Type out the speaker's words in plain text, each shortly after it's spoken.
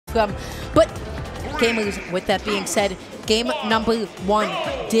from. But gamers, with that being said, game number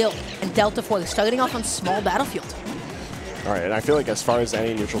 1, Dill and Deltaforce starting off on small battlefield. All right, and I feel like as far as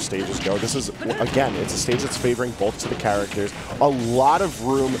any neutral stages go, this is, again, it's a stage that's favoring both to the characters. A lot of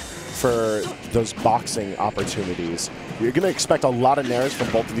room for those boxing opportunities. You're going to expect a lot of nairs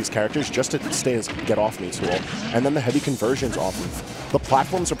from both of these characters just to stay as get-off-me tool. And then the heavy conversions off of. The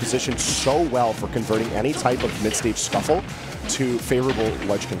platforms are positioned so well for converting any type of mid-stage scuffle to favorable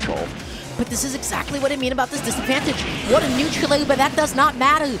ledge control. But this is exactly what I mean about this disadvantage. What a neutral, but that does not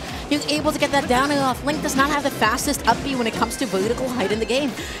matter. You're able to get that down and off. Link does not have the fastest up B when it comes to vertical height in the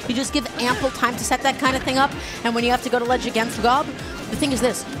game. You just give ample time to set that kind of thing up, and when you have to go to ledge against Rob, the thing is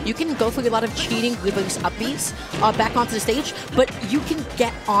this, you can go for a lot of cheating reverse up Bs back onto the stage, but you can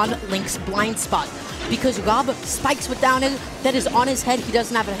get on Link's blind spot. Because Rob spikes with down air that is on his head, he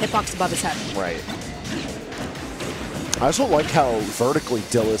doesn't have a hitbox above his head. Right. I also like how vertically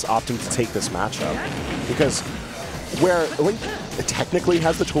Dill is opting to take this matchup, because where Link technically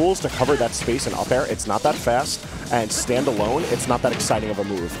has the tools to cover that space in up air, it's not that fast, and stand alone, it's not that exciting of a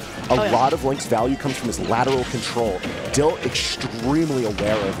move. A lot of Link's value comes from his lateral control. Dill extremely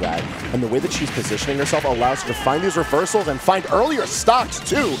aware of that, and the way that she's positioning herself allows her to find these reversals and find earlier stocks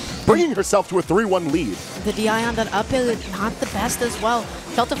too, bringing herself to a 3-1 lead. The DI on that up air, not the best as well.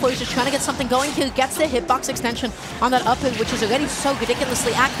 Deltaforce is just trying to get something going here, gets the hitbox extension on that up air, which is already so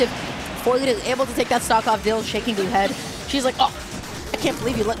ridiculously active. Foiled is able to take that stock off Dill, shaking her head. She's like, oh, I can't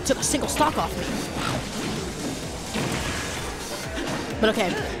believe you took a single stock off me. But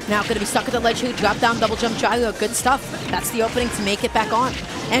okay, now going to be stuck at the ledge here, drop down, double jump, gyro, good stuff. That's the opening to make it back on.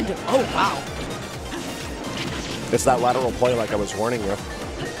 And, oh wow. It's that lateral play like I was warning you.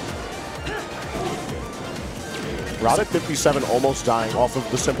 Route at 57 almost dying off of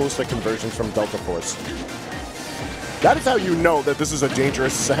the simplistic conversions from Deltaforce. That is how you know that this is a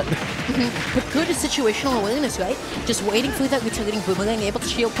dangerous set. But good situational awareness, right? Just waiting for that utility boomerang, able to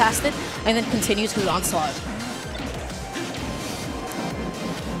shield past it, and then continues her onslaught.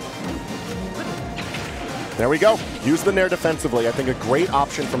 There we go. Use the nair defensively. I think a great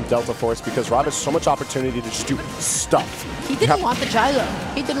option from Deltaforce because Rob has so much opportunity to just do stuff. He didn't want the gyro.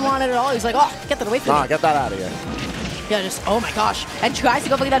 He didn't want it at all. He's like, oh, get that away from me. Get that out of here. Yeah, just, oh my gosh. And tries to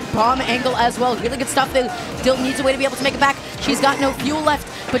go for that bomb angle as well. Really good stuff there. Dill needs a way to be able to make it back. She's got no fuel left,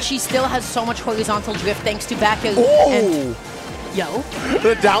 but she still has so much horizontal drift thanks to back air. Oh! Yo.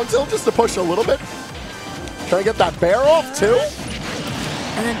 The down tilt just to push a little bit. Trying to get that bear off too.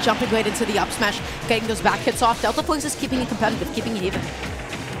 And then jumping right into the up smash, getting those back hits off. Deltaforce is keeping it competitive, keeping it even.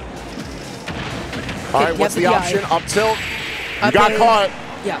 All right, what's the option? Up tilt. You got caught.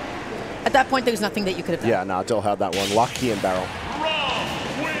 Yeah. At that point, there's nothing that you could have done. Yeah, no, Dill had that one. Lock, key, and barrel.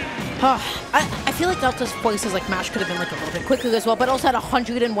 I feel like Deltaforce's like mash could have been like a little bit quicker as well, but also at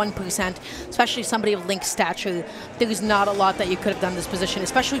 101%, especially somebody of Link's stature, there's not a lot that you could have done in this position,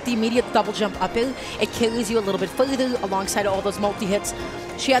 especially with the immediate double jump up air. It carries you a little bit further alongside all those multi-hits.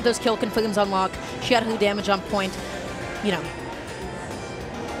 She had those kill confirms on lock. She had her damage on point. You know.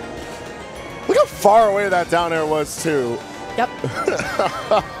 Look how far away that down air was too. Yep.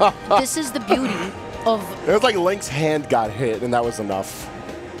 This is the beauty of... It was like Link's hand got hit, and that was enough.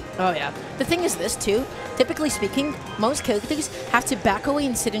 Oh, yeah. The thing is this, too. Typically speaking, most characters have to back away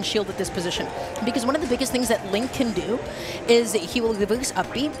and sit and shield at this position. Because one of the biggest things that Link can do is he will reverse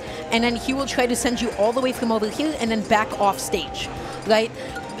up B, and then he will try to send you all the way from over here and then back off stage, right?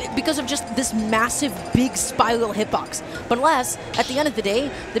 Because of just this massive, big spiral hitbox. But alas, at the end of the day,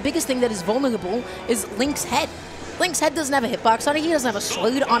 the biggest thing that is vulnerable is Link's head. Link's head doesn't have a hitbox on it. He doesn't have a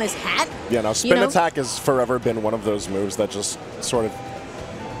sword on his hat. Yeah, no, spin attack has forever been one of those moves that just sort of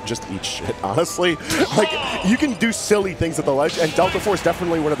just eat shit, honestly. Like, you can do silly things at the ledge, and Deltaforce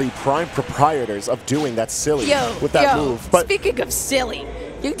definitely one of the prime proprietors of doing that silly with that move. But speaking of silly,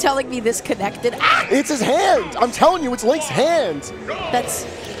 you're telling me this connected? Ah! It's his hand! I'm telling you, it's Link's hand!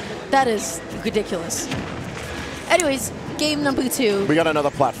 That is ridiculous. Anyways, game number 2. We got another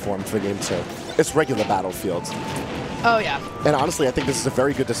platform for game 2. It's regular battlefield. Oh, yeah. And honestly, I think this is a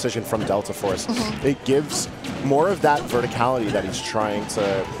very good decision from Deltaforce. It gives more of that verticality that he's trying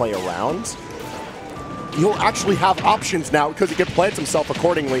to play around. He'll actually have options now because he can plant himself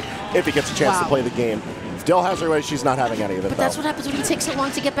accordingly if he gets a chance to play the game. If Dill has her way, she's not having any of it, But that's what happens when he takes so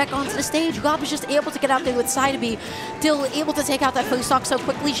long to get back onto the stage. Rob is just able to get out there with side B. Dill able to take out that first stock so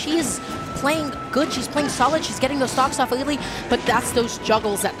quickly. She is playing good. She's playing solid. She's getting those stocks off early. But that's those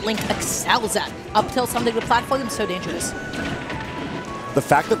juggles that Link excels at. Up tilt, something to the platform, so dangerous. the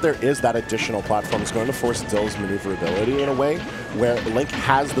fact that there is that additional platform is going to force Dill's maneuverability in a way where Link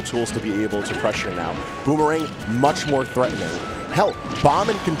has the tools to be able to pressure now. Boomerang, much more threatening. Hell, Bomb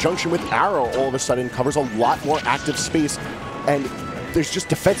in conjunction with Arrow all of a sudden covers a lot more active space, and there's just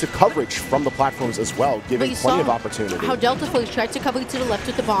defensive coverage from the platforms as well, giving plenty of opportunity. How Deltaforce tried to cover to the left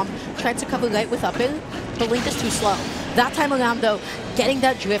with the Bomb, tried to cover right with up air, but Link is too slow. That time around, though, getting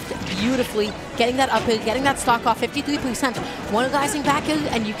that drift beautifully, getting that up air, getting that stock off 53%, one rising back air,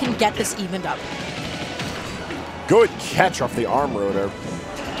 and you can get this evened up. Good catch off the arm rotor.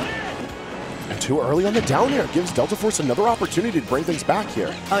 And too early on the down air gives Deltaforce another opportunity to bring things back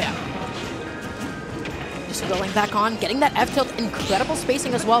here. Oh, yeah. Just going back on, getting that F-tilt, incredible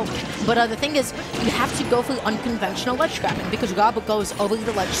spacing as well. But the thing is, you have to go for unconventional ledge trapping because Rob goes over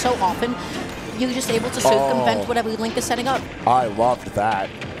the ledge so often, you're just able to circumvent whatever Link is setting up. I loved that.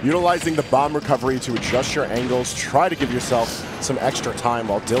 Utilizing the bomb recovery to adjust your angles, try to give yourself some extra time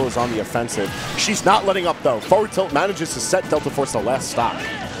while Dill is on the offensive. She's not letting up though. Forward tilt manages to set Deltaforce the last stop.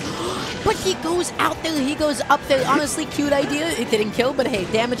 But he goes out there, he goes up there. Honestly, cute idea. It didn't kill, but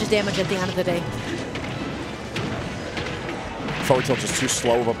hey, damage is damage at the end of the day. Forward tilt just too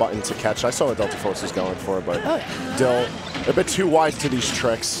slow of a button to catch. I saw what Deltaforce was going for, but Dill a bit too wise to these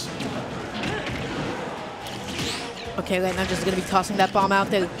tricks. Okay, right now just going to be tossing that bomb out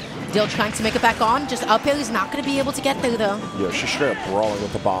there. Dill trying to make it back on. Just up air, he's not going to be able to get there, though. Yeah, she's straight up brawling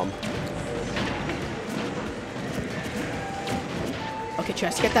with the bomb. Okay,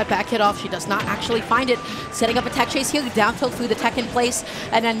 tries to get that back hit off. She does not actually find it. Setting up a tech chase here. Down tilt through the tech in place.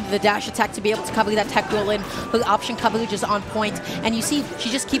 And then the dash attack to be able to cover that tech roll in. Her option coverage is on point. And you see, she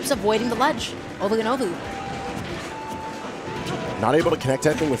just keeps avoiding the ledge over and over. Not able to connect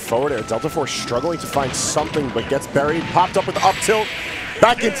anything with forward air. Deltaforce struggling to find something, but gets buried. Popped up with the up tilt.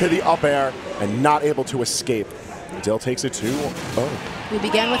 Back into the up air, and not able to escape. Dill takes it 2-0. We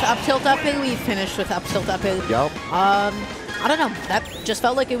began with up tilt up air. We finished with up tilt up air. Yep. I don't know. That just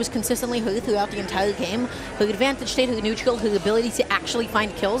felt like it was consistently her throughout the entire game. Her advantage state, her neutral, her ability to actually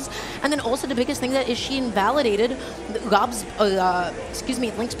find kills. And then also the biggest thing that is she invalidated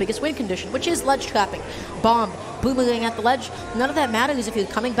Link's biggest win condition, which is ledge trapping. Bomb, boomerang at the ledge. None of that matters if you're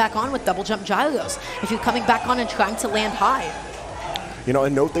coming back on with double jump gyros. If you're coming back on and trying to land high. You know,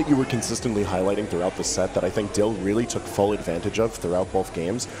 a note that you were consistently highlighting throughout the set that I think Dill really took full advantage of throughout both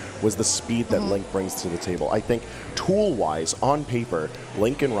games was the speed that Link brings to the table. I think tool-wise, on paper,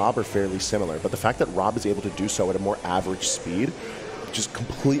 Link and Rob are fairly similar, but the fact that Rob is able to do so at a more average speed just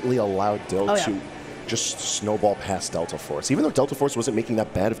completely allowed Dill to just snowball past Deltaforce. Even though Deltaforce wasn't making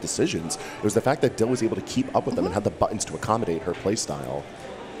that bad of decisions, it was the fact that Dill was able to keep up with them and had the buttons to accommodate her playstyle.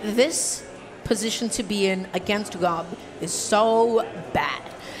 This position to be in against Rob is so bad.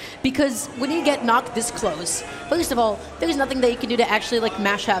 Because when you get knocked this close, first of all, there's nothing that you can do to actually like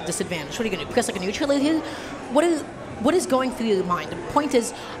mash out disadvantage. What are you going to do? Press like a neutral here? What is going through your mind? The point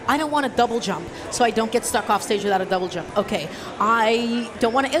is, I don't want to double jump, so I don't get stuck off stage without a double jump. Okay, I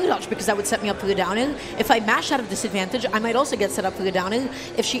don't want to air dodge because that would set me up for the down air. If I mash out of disadvantage, I might also get set up for the down air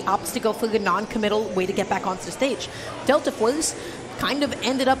if she opts to go for the non-committal way to get back onto the stage. Deltaforce kind of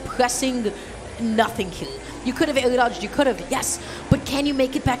ended up pressing nothing here. You could have air dodged, you could have, yes, but can you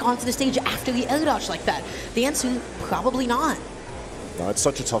make it back onto the stage after the air dodge like that? The answer, probably not. No, it's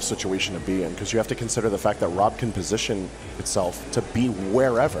such a tough situation to be in because you have to consider the fact that Rob can position itself to be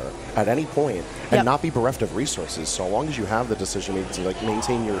wherever at any point and not be bereft of resources so long as you have the decision to like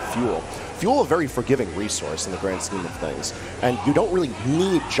maintain your fuel. Fuel, a very forgiving resource in the grand scheme of things, and you don't really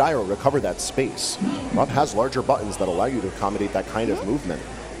need gyro to cover that space. Rob has larger buttons that allow you to accommodate that kind of movement.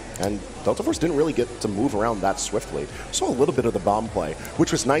 And Deltaforce didn't really get to move around that swiftly. Saw a little bit of the bomb play,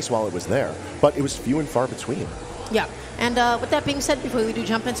 which was nice while it was there, but it was few and far between. Yeah, and with that being said, before we do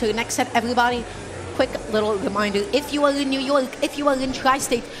jump into the next set, everybody, quick little reminder, if you are in New York, if you are in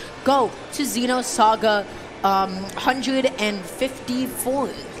Tri-State, go to Xenozero 154.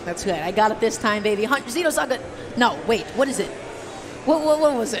 That's right, I got it this time, baby. Xenozero, no, wait, what is it? What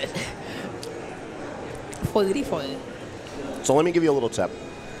was it? 44. So let me give you a little tip.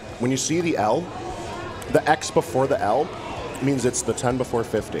 When you see the L, the X before the L means it's the 10 before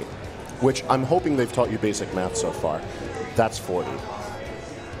 50, which I'm hoping they've taught you basic math so far. That's 40.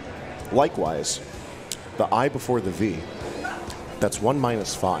 Likewise, the I before the V, that's 1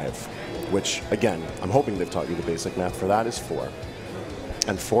 minus 5, which, again, I'm hoping they've taught you the basic math for that is 4.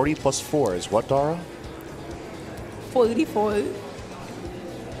 And 40 plus 4 is what, Dara? 44.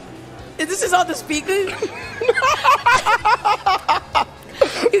 This is on the speaker?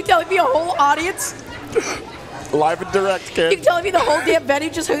 You telling me a whole audience? Live and direct, kid. You telling me the whole damn venue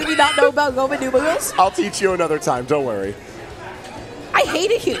just heard me not know about Roman numerals? I'll teach you another time, don't worry. I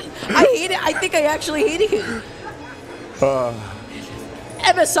hate it here. I hate it. I think I actually hate it here.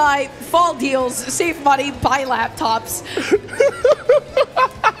 MSI, fall deals, save money, buy laptops.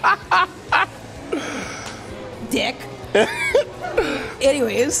 Dick.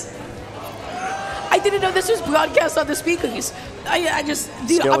 Anyways, I didn't know this was broadcast on the speakers. I'm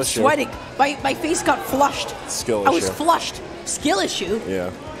sweating. My face got flushed. Skill issue. I was flushed. Skill issue?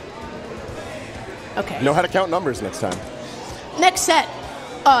 Yeah. Okay. Know how to count numbers next time. Next set,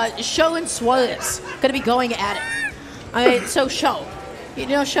 Sho and Suarez gonna be going at it. All right, so Sho. You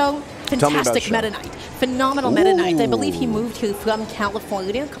know Sho? Fantastic Meta Knight. Phenomenal Meta Knight. I believe he moved here from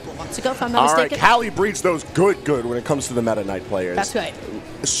California a couple of months ago, if I'm not mistaken. All right, Cali breeds those good when it comes to the Meta Knight players. That's right.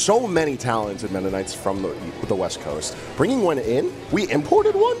 So many talented Meta Knights from the West Coast. Bringing one in, we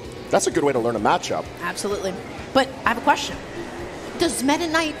imported one? That's a good way to learn a matchup. Absolutely. But I have a question. Does Meta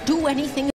Knight do anything